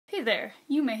Hey there!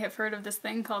 You may have heard of this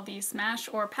thing called the Smash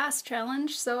or Pass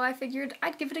Challenge, so I figured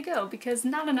I'd give it a go because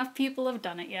not enough people have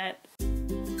done it yet.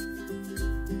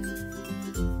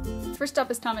 First up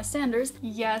is Thomas Sanders.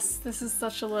 Yes, this is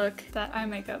such a look. That eye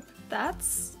makeup.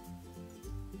 That's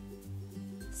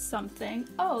something.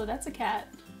 Oh, that's a cat.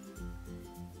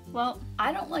 Well,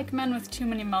 I don't like men with too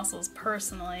many muscles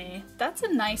personally. That's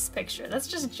a nice picture. That's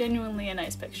just genuinely a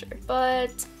nice picture.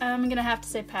 But I'm gonna have to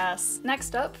say pass.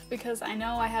 Next up, because I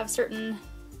know I have certain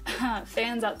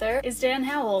fans out there, is Dan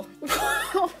Howell.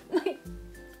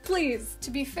 Please.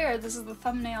 To be fair, this is the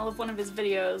thumbnail of one of his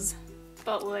videos,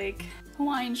 but like,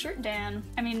 Hawaiian shirt Dan.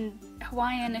 I mean,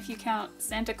 Hawaiian if you count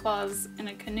Santa Claus in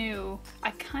a canoe.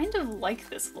 I kind of like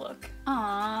this look.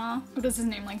 Aww. What is his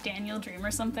name, like Daniel Dream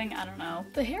or something? I don't know.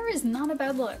 The hair is not a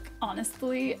bad look.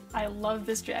 Honestly, I love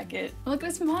this jacket. Look at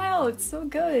his smile, it's so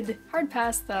good. Hard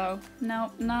pass though.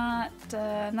 Nope, not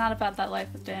about that life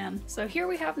with Dan. So here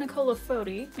we have Nicola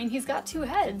Foti. I mean, he's got two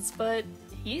heads, but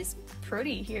he's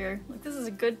pretty here. Like, this is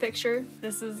a good picture.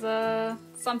 This is,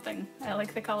 something. I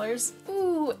like the colors.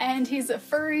 Ooh, and he's a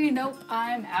furry. Nope,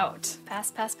 I'm out. Pass,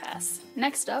 pass, pass.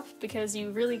 Next up, because you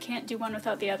really can't do one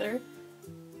without the other.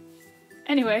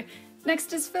 Anyway,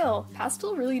 next is Phil.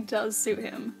 Pastel really does suit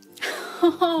him.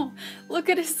 Oh, look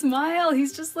at his smile.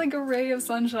 He's just like a ray of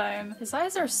sunshine. His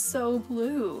eyes are so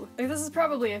blue. Like, this is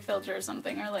probably a filter or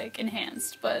something, or like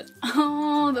enhanced, but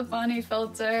oh, the bunny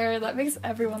filter. That makes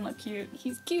everyone look cute.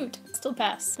 He's cute. Still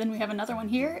pass. Then we have another one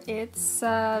here. It's,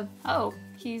 oh,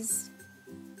 he's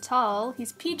tall.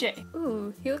 He's PJ.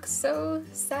 Ooh, he looks so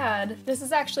sad. This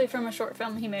is actually from a short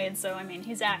film he made, so I mean,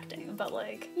 he's acting, but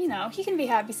like, you know, he can be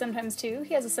happy sometimes too.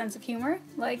 He has a sense of humor,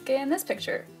 like in this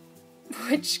picture.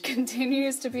 Which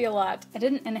continues to be a lot. I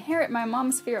didn't inherit my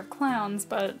mom's fear of clowns,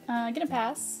 but gonna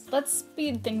pass. Let's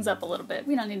speed things up a little bit.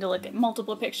 We don't need to look at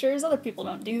multiple pictures. Other people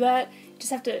don't do that. You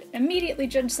just have to immediately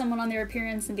judge someone on their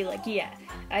appearance and be like, yeah,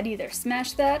 I'd either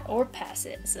smash that or pass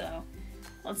it, so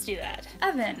let's do that.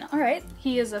 Evan, alright.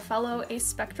 He is a fellow Ace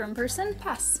Spectrum person.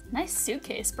 Pass. Nice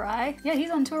suitcase, Bri. Yeah,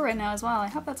 he's on tour right now as well. I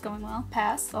hope that's going well.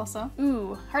 Pass, also.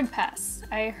 Ooh, hard pass.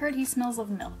 I heard he smells of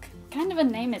milk. Kind of a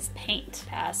name is Paint.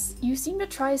 Pass. You seem to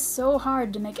try so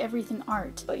hard to make everything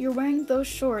art, but you're wearing those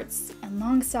shorts and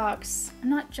long socks. I'm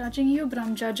not judging you, but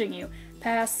I'm judging you.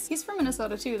 Pass. He's from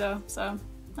Minnesota too, though, so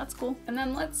that's cool. And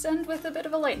then let's end with a bit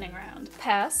of a lightning round.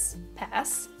 Pass,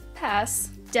 pass, pass,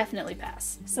 definitely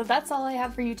pass. So that's all I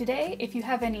have for you today. If you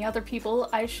have any other people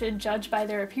I should judge by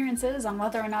their appearances on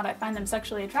whether or not I find them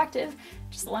sexually attractive,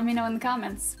 just let me know in the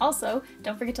comments. Also,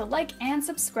 don't forget to like and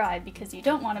subscribe because you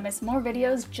don't want to miss more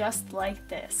videos just like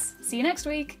this. See you next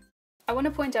week! I want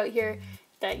to point out here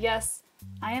that yes,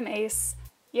 I am ace.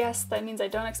 Yes, that means I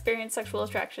don't experience sexual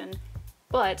attraction.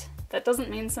 But that doesn't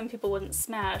mean some people wouldn't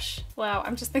smash. Wow,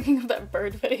 I'm just thinking of that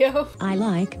bird video. I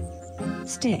like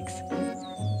sticks.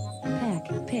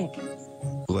 Pick.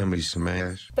 Let me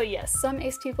smash. But yes, some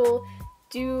ace people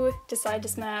do decide to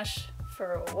smash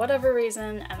for whatever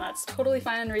reason, and that's totally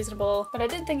fine and reasonable. But I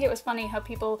did think it was funny how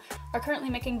people are currently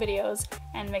making videos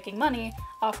and making money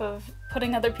off of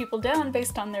putting other people down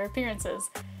based on their appearances.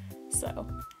 So,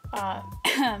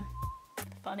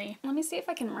 funny. Let me see if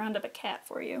I can round up a cat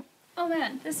for you. Oh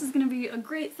man, this is gonna be a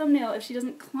great thumbnail if she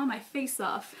doesn't claw my face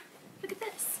off. Look at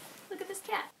this. Look at this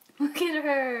cat. Look at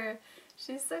her.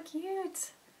 She's so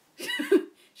cute.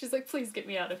 She's like, please get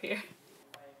me out of here.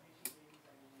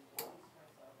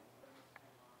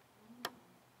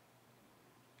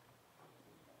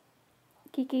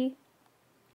 Kiki.